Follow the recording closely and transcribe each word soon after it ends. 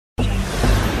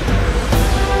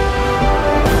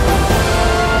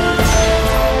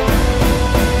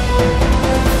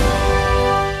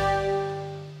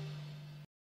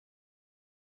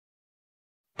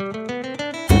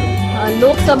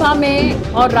लोकसभा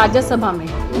में और राज्यसभा में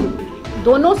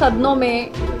दोनों सदनों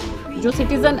में जो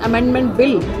सिटीजन अमेंडमेंट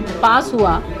बिल पास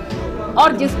हुआ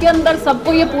और जिसके अंदर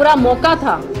सबको ये पूरा मौका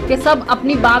था कि सब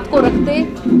अपनी बात को रखते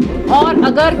और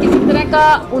अगर किसी तरह का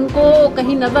उनको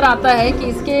कहीं नज़र आता है कि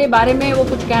इसके बारे में वो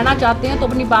कुछ कहना चाहते हैं तो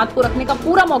अपनी बात को रखने का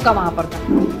पूरा मौका वहाँ पर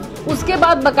था। उसके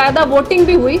बाद बाकायदा वोटिंग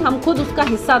भी हुई, हम खुद उसका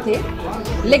हिस्सा थे।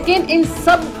 लेकिन इन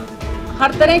सब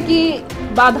हर तरह की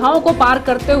बाधाओं को पार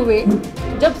करते हुए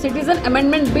जब सिटीजन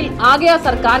अमेंडमेंट बिल आ गया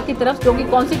सरकार की तरफ, जो कि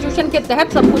कॉन्स्टिट्यूशन के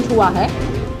तहत सब कुछ हुआ है,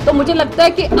 तो मुझे लगता है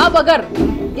कि अब अगर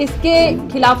इसके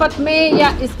खिलाफत में या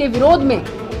इसके विरोध में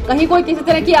कहीं कोई किसी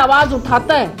तरह की आवाज़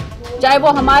उठाता है, चाहे वो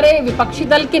हमारे विपक्षी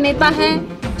दल के नेता हैं,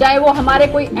 चाहे वो हमारे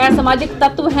कोई असामाजिक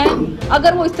तत्व हैं,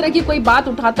 अगर वो इस तरह की कोई बात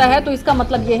उठाता है तो इसका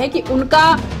मतलब ये है कि उनका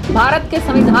भारत के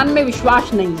संविधान में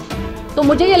विश्वास नहीं है। तो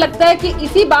मुझे ये लगता है कि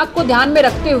इसी बात को ध्यान में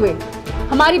रखते हुए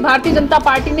हमारी भारतीय जनता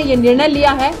पार्टी ने ये निर्णय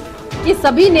लिया है कि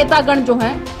सभी नेतागण जो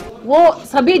हैं वो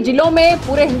सभी जिलों में,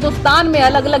 पूरे हिंदुस्तान में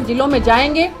अलग अलग जिलों में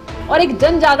जाएंगे और एक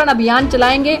जन जागरण अभियान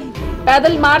चलाएंगे,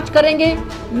 पैदल मार्च करेंगे,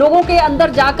 लोगों के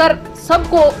अंदर जाकर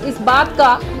सबको इस बात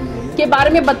के बारे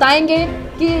में बताएंगे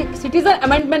कि सिटीजन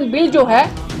अमेंडमेंट बिल जो है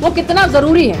वो कितना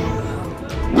ज़रूरी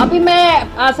है। अभी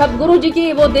मैं सदगुरु जी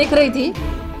की वो देख रही थी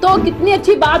तो कितनी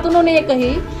अच्छी बात उन्होंने ये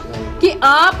कही कि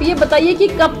आप ये बताइए कि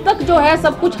कब तक जो है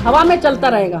सब कुछ हवा में चलता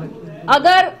रहेगा।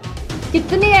 अगर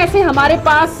कितने ऐसे हमारे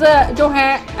पास जो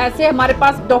हैं, ऐसे हमारे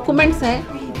पास डॉक्यूमेंट्स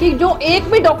हैं कि जो एक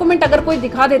भी डॉक्यूमेंट अगर कोई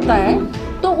दिखा देता है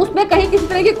तो उसमें कहीं किसी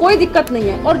तरह की कोई दिक्कत नहीं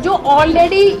है, और जो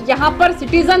ऑलरेडी यहाँ पर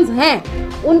सिटीजन्स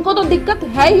हैं उनको तो दिक्कत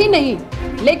है ही नहीं।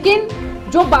 लेकिन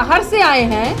जो बाहर से आए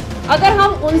हैं, अगर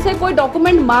हम उनसे कोई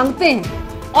डॉक्यूमेंट मांगते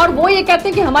हैं और वो ये कहते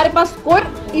हैं कि हमारे पास कोई,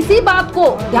 इसी बात को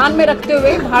ध्यान में रखते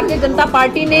हुए भारतीय जनता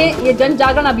पार्टी ने ये जन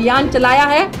जागरण अभियान चलाया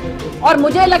है। और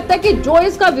मुझे लगता है कि जो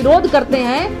इसका विरोध करते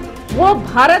हैं वो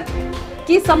भारत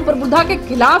की संप्रभुता के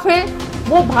खिलाफ हैं,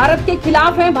 वो भारत के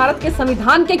खिलाफ हैं, भारत के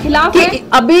संविधान के खिलाफ हैं।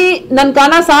 अभी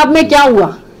ननकाना साहब में क्या हुआ,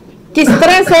 किस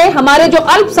तरह से हमारे जो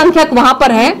अल्पसंख्यक वहां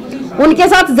पर हैं उनके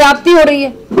साथ ज्यादती हो रही है।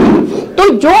 तो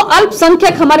जो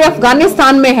अल्पसंख्यक हमारे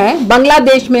अफगानिस्तान में है,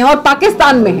 बांग्लादेश में और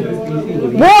पाकिस्तान में है,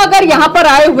 वो अगर यहाँ पर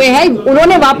आए हुए हैं,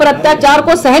 उन्होंने वहां पर अत्याचार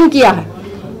को सहन किया है,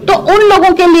 तो उन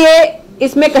लोगों के लिए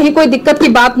इसमें कहीं कोई दिक्कत की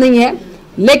बात नहीं है।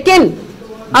 लेकिन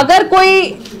अगर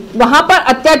कोई वहां पर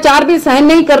अत्याचार भी सहन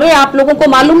नहीं कर रहे, आप लोगों को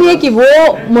मालूम ही है कि वो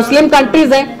मुस्लिम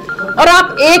कंट्रीज हैं, और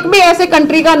आप एक भी ऐसे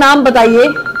कंट्री का नाम बताइए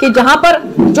कि जहां पर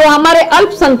जो हमारे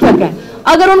अल्पसंख्यक हैं,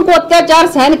 अगर उनको अत्याचार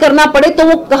सहन करना पड़े तो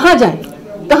वो कहां जाएं,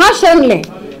 कहां शरण लें।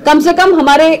 कम से कम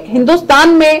हमारे हिंदुस्तान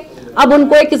में अब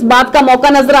उनको एक इस बात का मौका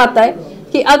नजर आता है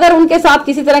कि अगर उनके साथ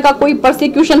किसी तरह का कोई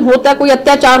परसिक्यूशन होता है, कोई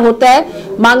अत्याचार होता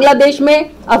है बांग्लादेश में,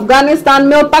 अफगानिस्तान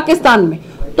में और पाकिस्तान में,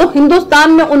 तो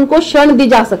हिंदुस्तान में उनको शरण दी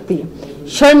जा सकती है।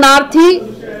 शरणार्थी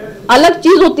अलग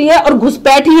चीज होती है और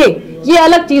घुसपैठिए ये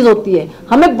अलग चीज होती है।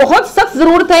 हमें बहुत सख्त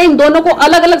जरूरत है इन दोनों को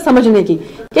अलग अलग समझने की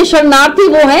कि शरणार्थी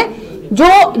वो है जो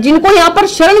जिनको यहाँ पर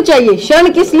शरण चाहिए। शरण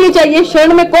किस लिए चाहिए?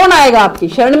 शरण में कौन आएगा आपकी?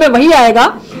 शरण में वही आएगा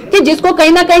कि जिसको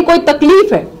कहीं ना कहीं कोई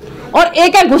तकलीफ है। और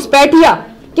एक है घुसपैठिया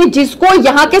कि जिसको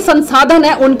यहाँ के संसाधन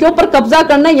है उनके ऊपर कब्जा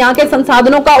करना है, यहाँ के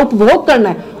संसाधनों का उपभोग करना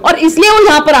है, और इसलिए वो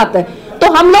यहाँ पर आता है।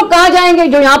 तो हम लोग कहाँ जाएंगे?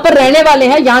 जो यहाँ पर रहने वाले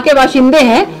हैं, यहाँ के बाशिंदे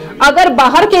हैं, अगर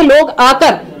बाहर के लोग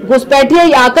आकर,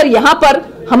 घुसपैठिए आकर यहाँ पर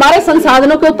हमारे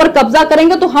संसाधनों के ऊपर कब्जा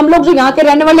करेंगे तो हम लोग जो यहाँ के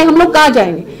रहने वाले हैं, हम लोग कहाँ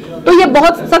जाएंगे? तो ये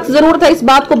बहुत सख्त जरूरत है इस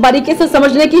बात को बारीकी से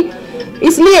समझने की।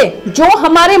 इसलिए जो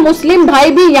हमारे मुस्लिम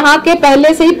भाई भी यहाँ के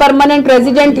पहले से ही परमानेंट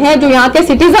रेजिडेंट हैं, जो यहाँ के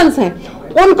सिटीजन्स हैं,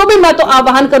 उनको भी मैं तो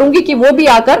आह्वान करूंगी कि वो भी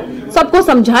आकर सबको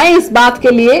समझाएं इस बात के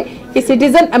लिए कि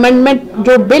सिटीजन अमेंडमेंट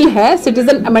जो बिल है,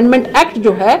 सिटीजन अमेंडमेंट एक्ट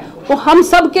जो है, वो हम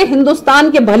सब के हिंदुस्तान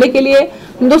के भले के लिए,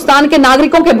 हिंदुस्तान के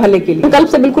नागरिकों के भले के लिए। संकल्प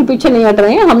से बिल्कुल पीछे नहीं हट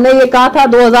रहे हैं। हमने ये कहा था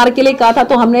 2000 के लिए कहा था,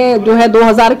 तो हमने जो है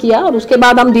 2000 किया, और उसके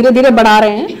बाद हम धीरे धीरे बढ़ा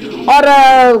रहे हैं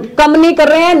और कम नहीं कर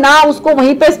रहे हैं, ना उसको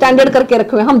वहीं पे स्टैंडर्ड करके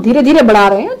रखे हुए, हम धीरे धीरे बढ़ा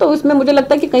रहे हैं। तो इसमें मुझे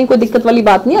लगता है कि कहीं कोई दिक्कत वाली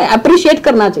बात नहीं है। अप्रिशिएट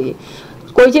करना चाहिए।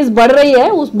 कोई चीज बढ़ रही है,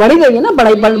 उस बढ़ रही है ना,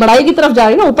 बढ़ाई की तरफ जा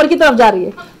रही है ना, ऊपर की तरफ जा रही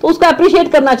है, तो उसका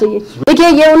अप्रिशिएट करना चाहिए। देखिए,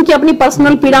 ये उनकी अपनी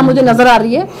पर्सनल पीड़ा मुझे नजर आ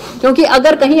रही है, क्योंकि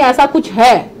अगर कहीं ऐसा कुछ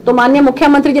है तो माननीय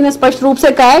मुख्यमंत्री जी ने स्पष्ट रूप से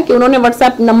कहा है कि उन्होंने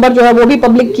व्हाट्सएप नंबर जो है वो भी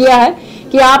पब्लिक किया है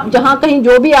कि आप जहां कहीं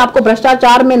जो भी आपको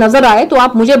भ्रष्टाचार में नजर आए तो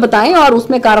आप मुझे बताएं और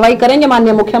उसमें कार्रवाई करेंगे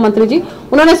माननीय मुख्यमंत्री जी।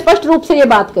 उन्होंने स्पष्ट रूप से ये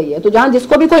बात कही है। तो जहां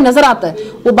जिसको भी कोई नजर आता है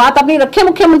वो बात अपनी रखे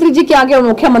मुख्यमंत्री जी के आगे, और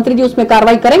मुख्यमंत्री जी उसमें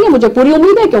कार्रवाई करेंगे, मुझे पूरी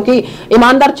उम्मीद है, क्योंकि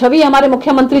ईमानदार छवि हमारे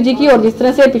मुख्यमंत्री जी की, और जिस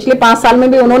तरह से पिछले 5 साल में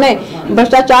भी उन्होंने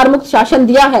भ्रष्टाचार मुक्त शासन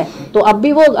दिया है, तो अब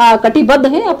भी वो कटिबद्ध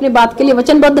है, अपनी बात के लिए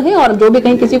वचनबद्ध है। और जो भी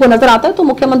कहीं किसी को नजर आता है तो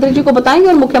मुख्यमंत्री जी को बताएंगे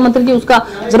और मुख्यमंत्री जी उसका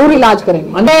जरूर इलाज करेंगे।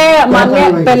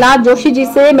 माननीय प्रहलाद जोशी जी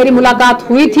से मेरी मुलाकात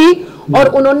हुई थी और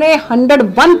उन्होंने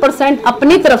 101%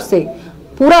 अपनी तरफ से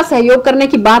पूरा सहयोग करने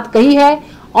की बात कही है।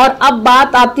 और अब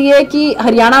बात आती है कि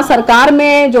हरियाणा सरकार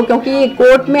में जो, क्योंकि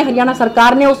कोर्ट में हरियाणा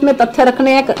सरकार ने उसमें तथ्य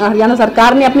रखने हैं, हरियाणा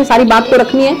सरकार ने अपनी सारी बात को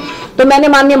रखनी है, तो मैंने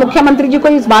माननीय मुख्यमंत्री जी को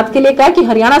इस बात के लिए कहा कि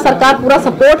हरियाणा सरकार पूरा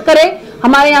सपोर्ट करे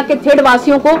हमारे यहाँ के थेड़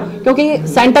वासियों को, क्योंकि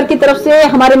सेंटर की तरफ से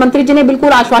हमारे मंत्री जी ने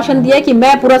बिल्कुल आश्वासन दिया है कि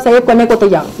मैं पूरा सहयोग करने को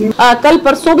तैयार हूँ। कल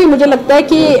परसों भी मुझे लगता है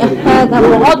कि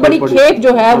बहुत बड़ी खेप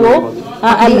जो है वो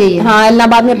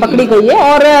इलाहाबाद में पकड़ी गई है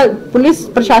और पुलिस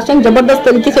प्रशासन जबरदस्त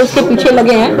तरीके से उसके पीछे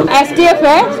लगे हैं। एसटीएफ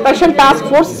है, स्पेशल टास्क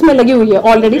फोर्स में लगी हुई है,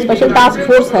 ऑलरेडी स्पेशल टास्क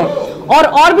फोर्स है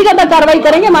और भी ज्यादा कार्रवाई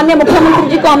करेंगे। माननीय मुख्यमंत्री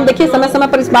जी को हम देखिए समय समय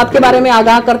पर इस बात के बारे में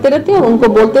आगाह करते रहते हैं और उनको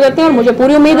बोलते रहते हैं और मुझे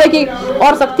पूरी उम्मीद है कि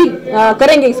और सख्ती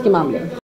करेंगे इसके मामले में।